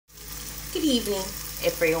Good evening,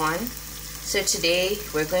 everyone. So today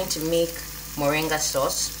we're going to make moringa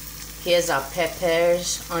sauce. Here's our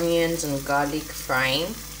peppers, onions, and garlic frying.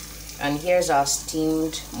 And here's our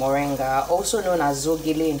steamed moringa, also known as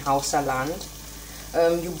Zogele in Hausa land.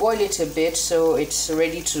 You boil it a bit so it's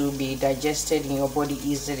ready to be digested in your body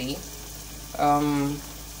easily.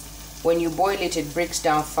 When you boil it, it breaks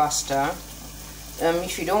down faster.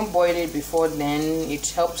 If you don't boil it before then, it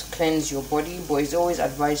helps cleanse your body, but it's always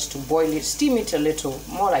advised to boil it, steam it a little,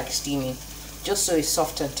 more like steaming, just so it's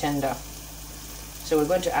soft and tender. So we're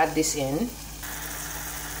going to add this in,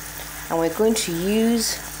 and we're going to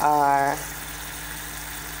use our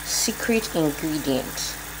secret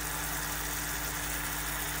ingredient.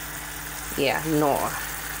 Yeah, Nor.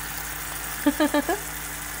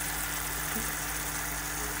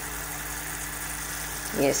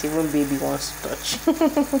 Yes, even baby wants to touch. So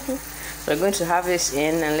we're going to have this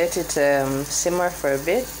in and let it simmer for a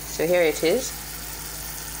bit. So here it is.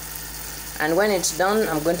 And when it's done,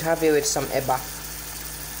 I'm going to have it with some eba.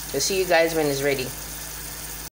 So see you guys when it's ready.